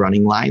whole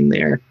running line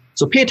there.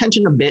 So pay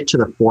attention a bit to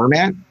the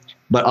format,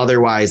 but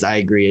otherwise I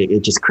agree.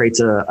 It just creates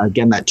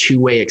that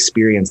two-way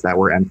experience that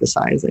we're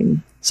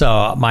emphasizing. So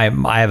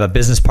I have a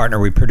business partner.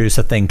 We produce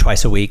a thing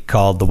twice a week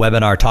called the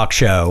Webinar Talk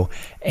Show.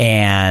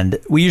 And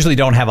we usually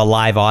don't have a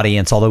live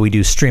audience, although we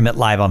do stream it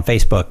live on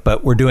Facebook.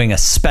 But we're doing a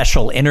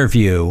special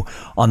interview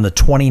on the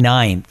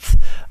 29th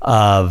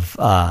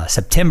of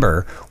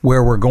September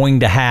where we're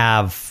going to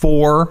have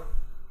 4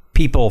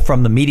 people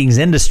from the meetings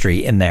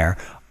industry in there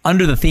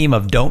under the theme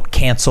of don't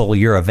cancel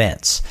your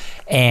events.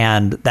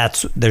 And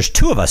there's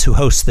 2 of us who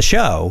host the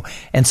show.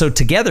 And so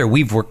together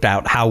we've worked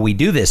out how we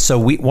do this. So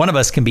one of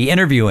us can be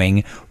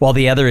interviewing while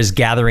the other is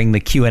gathering the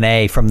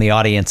Q&A from the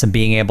audience and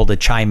being able to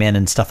chime in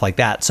and stuff like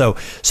that. So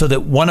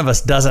that one of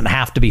us doesn't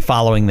have to be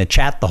following the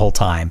chat the whole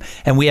time.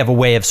 And we have a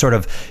way of sort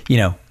of,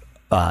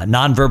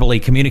 non-verbally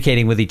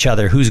communicating with each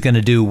other who's going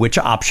to do which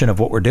option of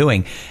what we're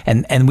doing.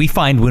 And we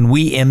find when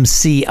we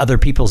MC other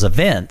people's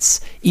events,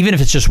 even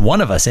if it's just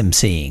one of us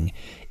MCing,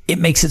 it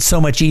makes it so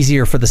much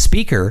easier for the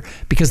speaker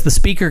because the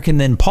speaker can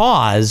then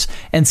pause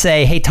and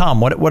say, hey,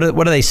 Tom, what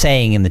are they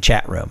saying in the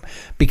chat room?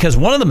 Because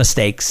one of the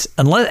mistakes,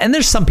 and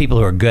there's some people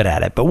who are good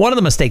at it, but one of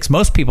the mistakes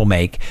most people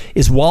make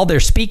is while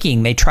they're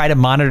speaking, they try to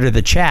monitor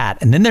the chat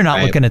and then they're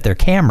not looking at their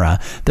camera.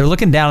 They're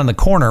looking down in the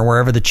corner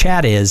wherever the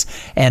chat is.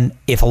 And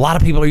if a lot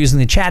of people are using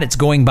the chat, it's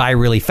going by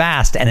really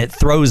fast and it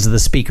throws the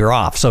speaker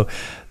off. So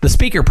the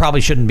speaker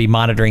probably shouldn't be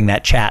monitoring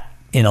that chat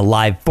in a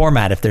live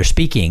format if they're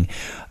speaking.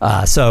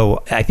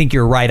 So I think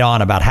you're right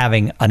on about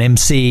having an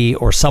MC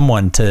or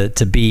someone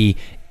to be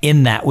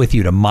in that with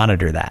you to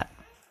monitor that.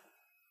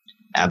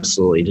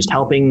 Absolutely. Just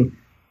helping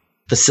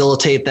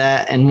facilitate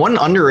that. And one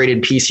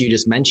underrated piece you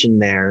just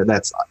mentioned there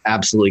that's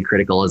absolutely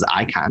critical is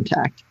eye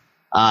contact.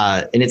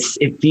 And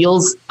it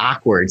feels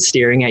awkward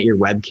staring at your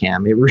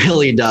webcam. It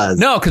really does.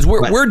 No, because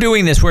we're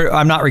doing this.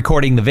 I'm not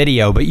recording the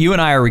video, but you and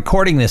I are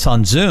recording this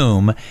on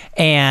Zoom.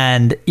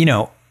 And,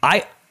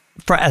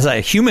 as a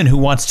human who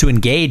wants to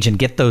engage and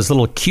get those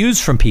little cues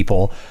from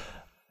people,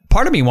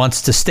 part of me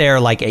wants to stare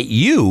like at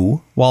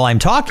you while I'm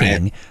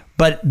talking, right.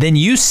 But then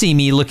you see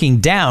me looking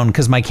down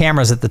because my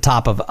camera's at the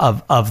top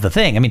of the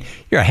thing. I mean,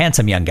 you're a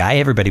handsome young guy.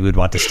 Everybody would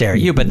want to stare at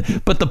you.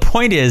 But the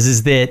point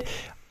is that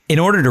in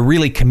order to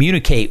really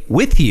communicate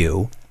with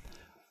you,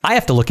 I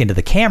have to look into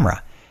the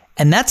camera.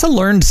 And that's a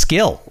learned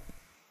skill.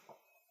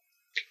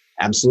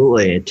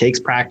 Absolutely. It takes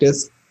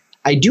practice.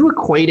 I do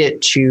equate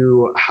it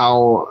to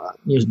how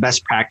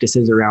best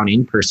practices around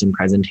in-person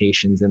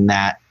presentations, in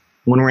that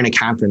when we're in a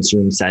conference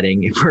room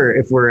setting,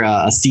 if we're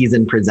a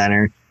seasoned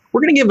presenter,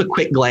 we're going to give a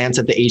quick glance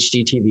at the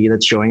HDTV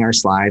that's showing our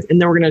slides, and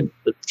then we're going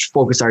to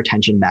focus our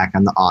attention back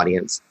on the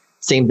audience.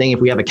 Same thing if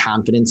we have a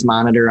confidence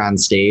monitor on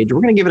stage, we're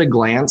going to give it a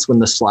glance when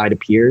the slide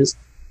appears,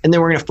 and then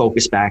we're going to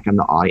focus back on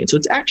the audience. So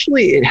it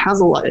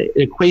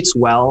equates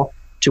well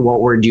to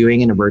what we're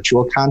doing in a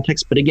virtual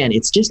context. But again,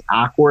 it's just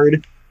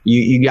awkward.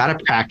 You got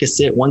to practice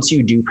it. Once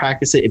you do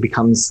practice it, it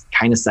becomes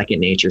kind of second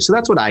nature. So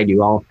that's what I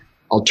do.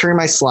 I'll turn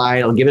my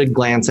slide, I'll give it a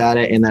glance at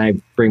it, and then I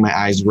bring my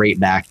eyes right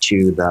back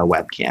to the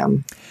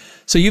webcam.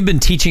 So you've been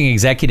teaching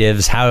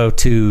executives how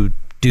to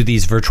do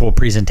these virtual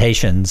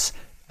presentations.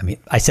 I mean,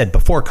 I said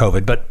before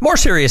COVID, but more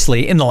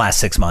seriously in the last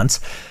 6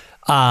 months.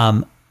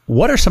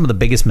 What are some of the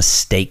biggest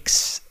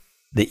mistakes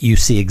that you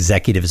see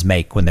executives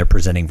make when they're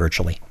presenting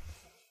virtually?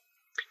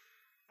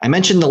 I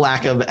mentioned the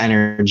lack of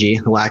energy,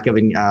 the lack of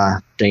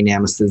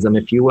dynamicism,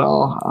 if you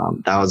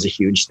will. That was a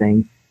huge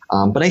thing.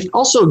 But I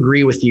also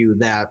agree with you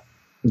that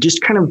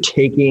just kind of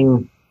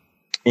taking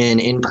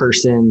an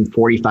in-person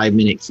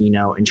 45-minute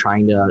keynote and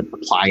trying to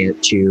apply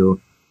it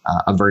to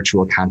a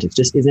virtual context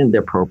just isn't the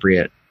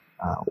appropriate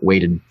way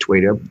to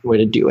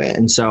do it.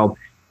 And so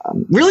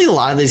really a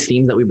lot of these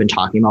themes that we've been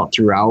talking about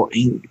throughout,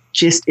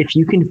 just if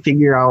you can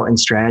figure out and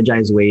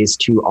strategize ways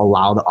to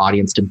allow the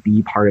audience to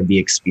be part of the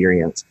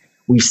experience.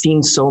 We've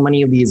seen so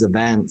many of these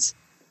events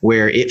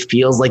where it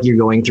feels like you're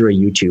going through a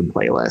YouTube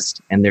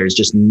playlist, and there's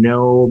just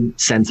no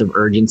sense of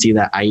urgency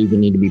that I even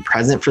need to be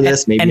present for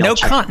this. And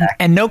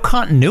no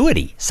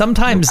continuity.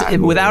 Sometimes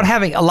without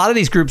having, a lot of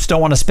these groups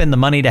don't want to spend the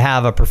money to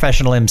have a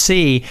professional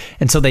MC,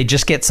 and so they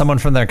just get someone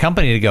from their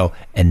company to go,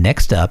 and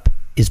next up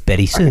is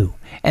Betty Sue.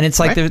 Right. And it's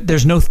like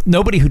there's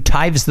nobody who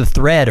ties the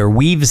thread or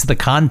weaves the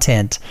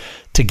content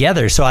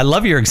together. So I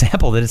love your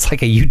example that it's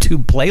like a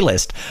YouTube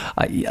playlist.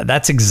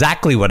 That's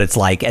exactly what it's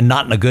like, and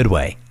not in a good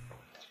way.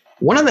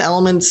 One of the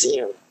elements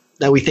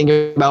that we think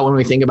about when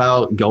we think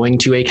about going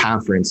to a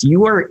conference,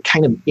 you are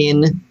kind of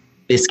in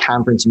this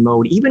conference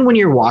mode, even when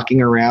you're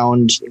walking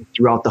around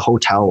throughout the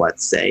hotel,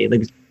 let's say.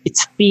 Like,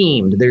 it's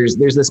themed. There's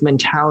this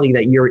mentality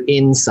that you're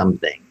in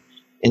something.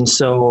 And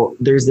so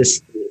there's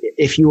this,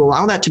 if you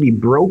allow that to be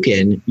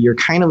broken, you're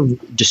kind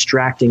of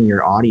distracting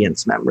your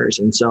audience members.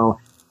 And so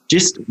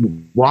just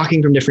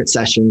walking from different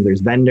sessions,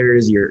 there's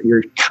vendors,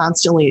 you're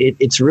constantly,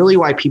 it's really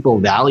why people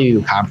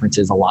value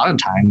conferences a lot of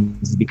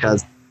times,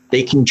 because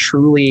they can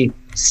truly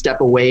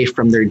step away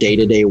from their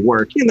day-to-day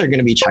work. And they're going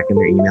to be checking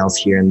their emails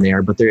here and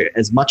there, but they're,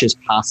 as much as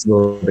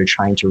possible, they're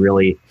trying to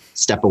really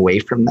step away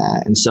from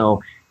that. And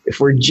so if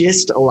we're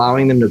just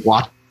allowing them to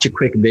watch a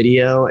quick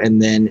video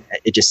and then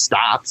it just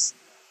stops,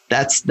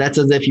 that's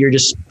as if you're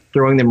just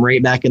throwing them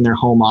right back in their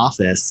home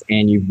office,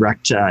 and you've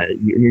wrecked,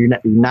 you're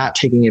not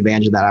taking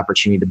advantage of that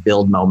opportunity to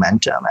build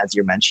momentum, as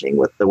you're mentioning,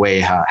 with the way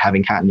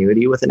having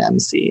continuity with an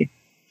MC.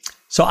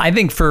 So I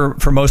think for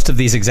most of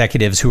these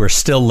executives who are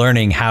still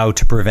learning how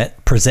to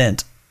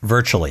present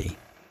virtually,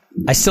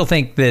 I still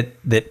think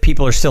that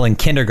people are still in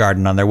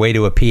kindergarten on their way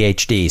to a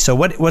PhD. So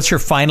what's your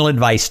final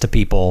advice to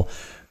people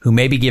who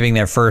may be giving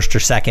their first or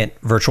second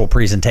virtual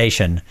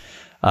presentation?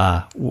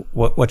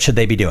 What should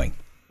they be doing?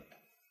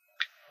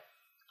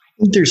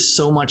 There's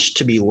so much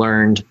to be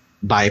learned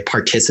by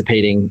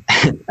participating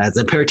as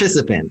a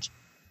participant.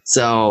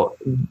 So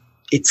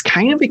it's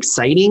kind of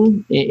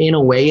exciting in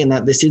a way, in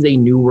that this is a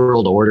new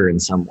world order in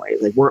some way.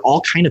 Like, we're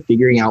all kind of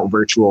figuring out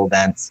virtual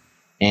events,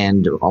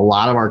 and a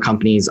lot of our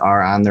companies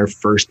are on their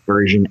first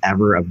version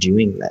ever of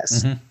doing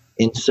this. Mm-hmm.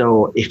 And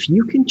so if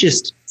you can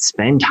just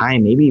spend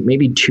time,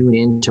 maybe tune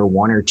in to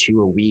 1 or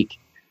 2 a week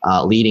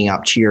leading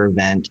up to your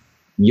event,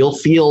 you'll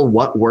feel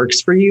what works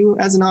for you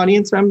as an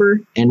audience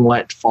member and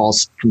what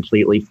falls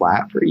completely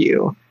flat for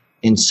you.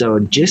 And so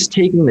just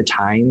taking the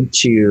time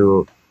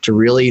to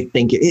really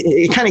think,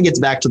 it kind of gets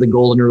back to the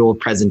golden rule of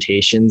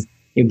presentations.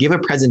 You give a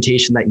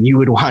presentation that you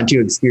would want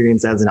to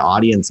experience as an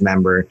audience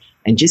member,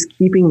 and just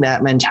keeping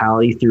that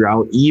mentality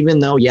throughout, even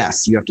though,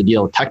 yes, you have to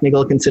deal with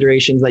technical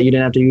considerations that you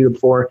didn't have to do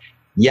before.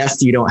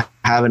 Yes, you don't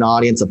have an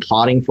audience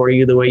applauding for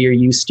you the way you're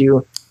used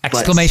to.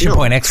 Exclamation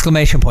point,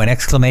 exclamation point,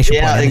 exclamation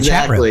point in the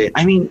chat room.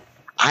 I mean,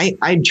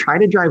 I try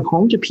to drive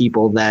home to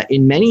people that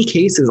in many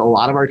cases, a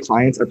lot of our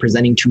clients are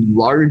presenting to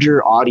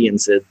larger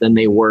audiences than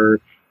they were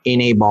in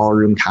a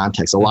ballroom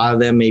context. A lot of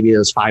them, maybe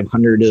there's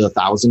 500 to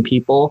 1,000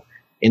 people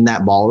in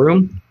that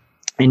ballroom.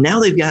 And now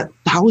they've got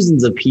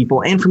thousands of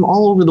people, and from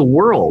all over the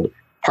world,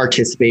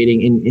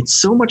 participating. And it's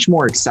so much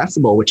more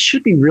accessible, which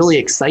should be really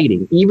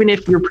exciting. Even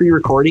if you're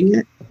pre-recording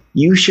it,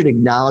 you should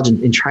acknowledge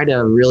and try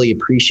to really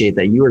appreciate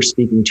that you are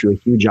speaking to a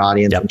huge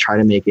audience. Yep. And try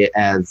to make it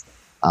as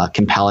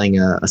compelling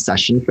a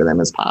session for them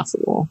as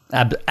possible.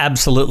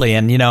 Absolutely.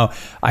 And,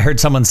 I heard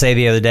someone say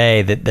the other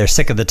day that they're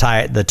sick of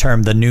the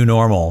term, the new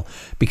normal,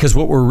 because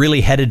what we're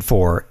really headed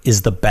for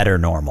is the better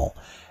normal.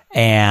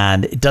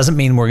 And it doesn't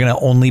mean we're going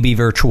to only be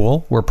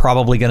virtual. We're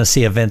probably going to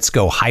see events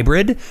go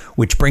hybrid,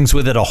 which brings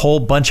with it a whole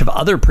bunch of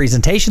other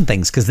presentation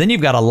things, because then you've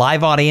got a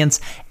live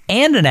audience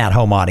and an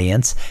at-home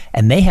audience,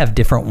 and they have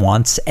different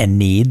wants and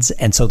needs.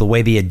 And so the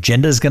way the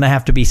agenda is going to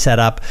have to be set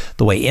up,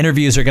 the way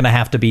interviews are going to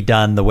have to be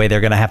done, the way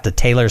they're going to have to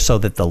tailor so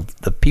that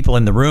the people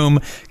in the room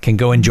can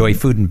go enjoy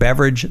food and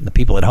beverage, and the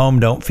people at home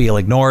don't feel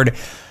ignored,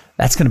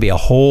 that's going to be a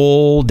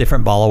whole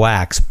different ball of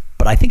wax.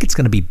 But I think it's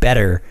going to be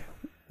better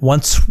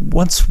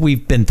once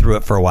we've been through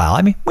it for a while.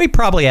 I mean, we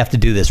probably have to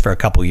do this for a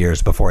couple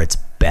years before it's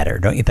better,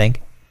 don't you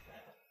think?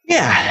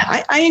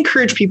 Yeah, I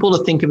encourage people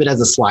to think of it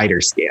as a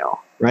slider scale,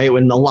 right?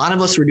 When a lot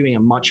of us were doing a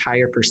much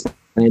higher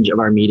percentage of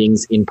our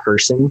meetings in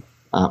person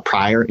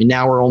prior, and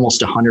now we're almost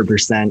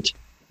 100%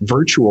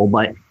 virtual,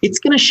 but it's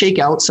going to shake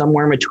out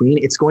somewhere in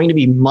between. It's going to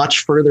be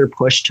much further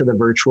pushed to the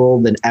virtual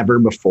than ever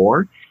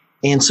before.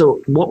 And so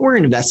what we're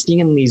investing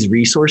in these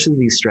resources,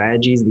 these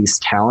strategies, these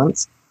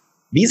talents,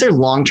 these are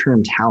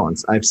long-term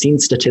talents. I've seen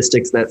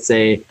statistics that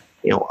say,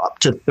 up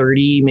to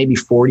 30, maybe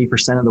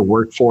 40% of the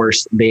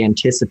workforce they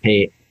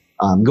anticipate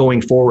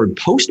going forward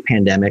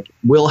post-pandemic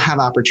will have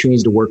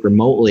opportunities to work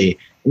remotely.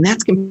 And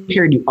that's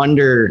compared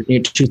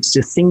to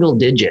to single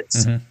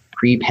digits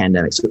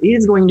pre-pandemic. So it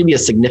is going to be a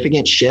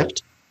significant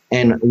shift.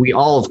 And we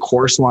all, of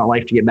course, want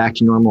life to get back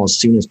to normal as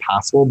soon as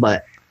possible.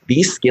 But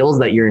these skills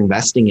that you're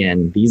investing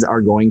in, these are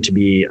going to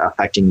be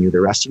affecting you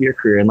the rest of your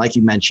career. And like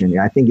you mentioned,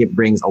 I think it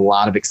brings a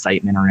lot of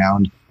excitement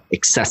around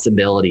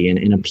accessibility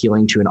and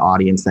appealing to an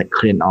audience that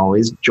couldn't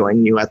always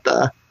join you at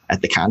the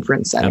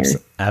conference center.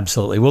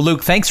 Absolutely. Well,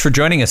 Luke, thanks for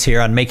joining us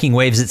here on Making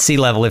Waves at Sea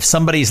Level. If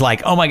somebody's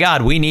like, oh my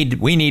God, we need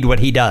what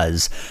he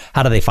does,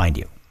 how do they find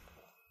you?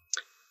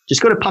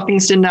 Just go to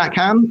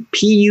puffingston.com,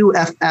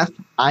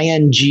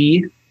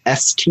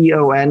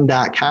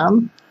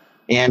 PUFFINGSTON.com.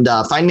 And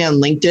find me on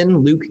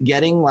LinkedIn, Luke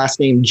Getting, last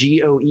name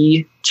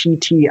Goetting.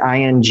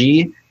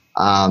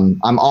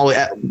 I'm always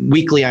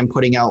weekly. I'm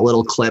putting out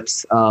little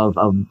clips of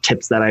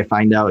tips that I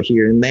find out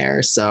here and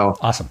there. So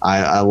awesome!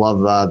 I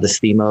love this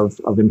theme of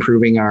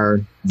improving our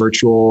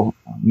virtual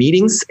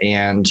meetings,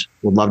 and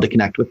would love to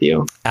connect with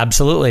you.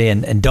 Absolutely,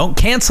 and don't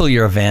cancel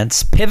your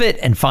events. Pivot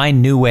and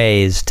find new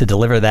ways to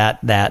deliver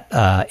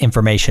that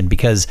information,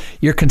 because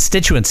your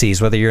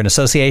constituencies, whether you're an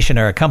association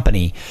or a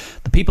company,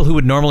 the people who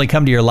would normally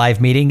come to your live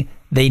meeting,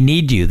 they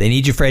need you. They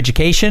need you for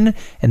education,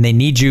 and they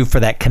need you for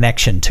that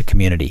connection to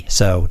community.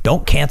 So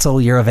don't cancel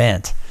your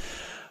event.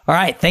 All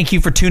right. Thank you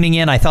for tuning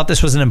in. I thought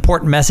this was an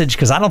important message,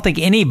 because I don't think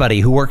anybody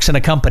who works in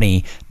a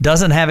company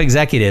doesn't have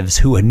executives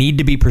who need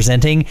to be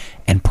presenting,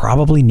 and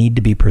probably need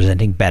to be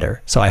presenting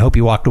better. So I hope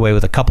you walked away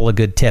with a couple of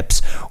good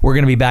tips. We're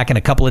going to be back in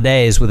a couple of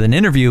days with an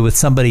interview with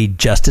somebody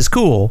just as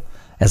cool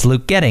as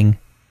Luke Getting.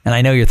 And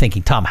I know you're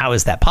thinking, Tom, how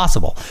is that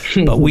possible?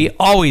 But we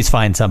always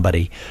find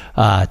somebody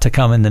to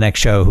come in the next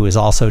show who is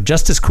also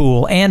just as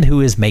cool and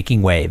who is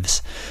making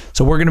waves.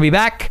 So we're going to be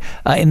back.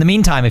 In the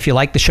meantime, if you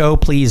like the show,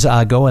 please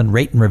go and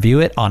rate and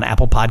review it on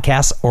Apple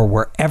Podcasts or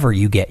wherever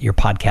you get your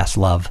podcast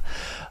love.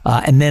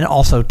 And then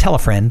also tell a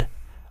friend.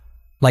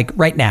 Like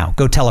right now,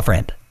 go tell a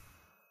friend.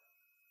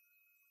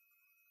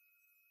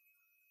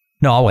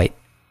 No, I'll wait.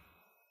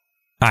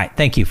 All right.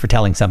 Thank you for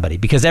telling somebody,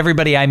 because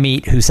everybody I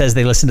meet who says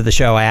they listen to the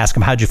show, I ask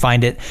them, how'd you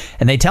find it?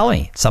 And they tell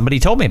me, somebody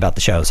told me about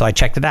the show, so I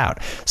checked it out.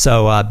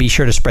 So be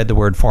sure to spread the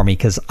word for me,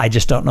 because I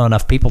just don't know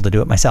enough people to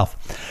do it myself.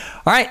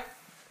 All right.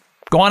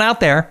 Go on out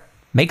there.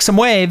 Make some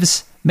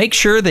waves. Make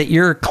sure that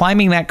you're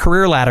climbing that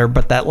career ladder,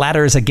 but that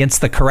ladder is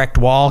against the correct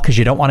wall, because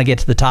you don't want to get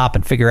to the top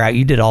and figure out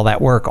you did all that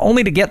work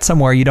only to get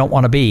somewhere you don't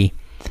want to be.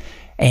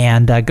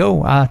 And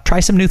go try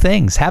some new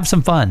things. Have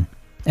some fun.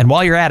 And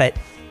while you're at it,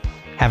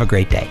 have a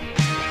great day.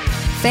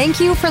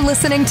 Thank you for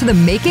listening to the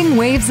Making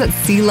Waves at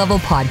Sea Level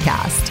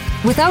podcast.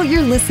 Without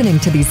your listening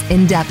to these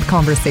in-depth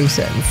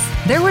conversations,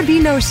 there would be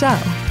no show.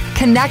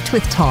 Connect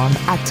with Tom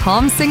at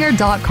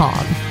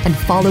tomsinger.com and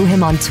follow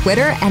him on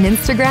Twitter and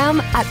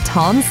Instagram at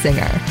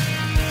tomsinger.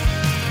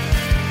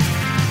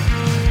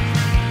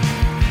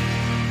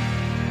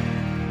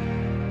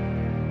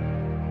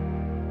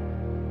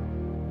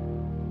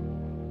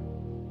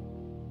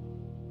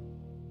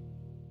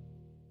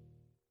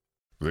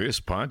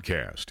 This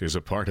podcast is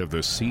a part of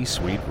the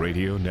C-Suite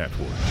Radio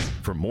Network.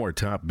 For more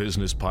top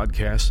business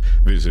podcasts,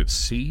 visit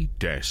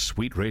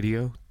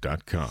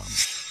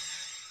c-suiteradio.com.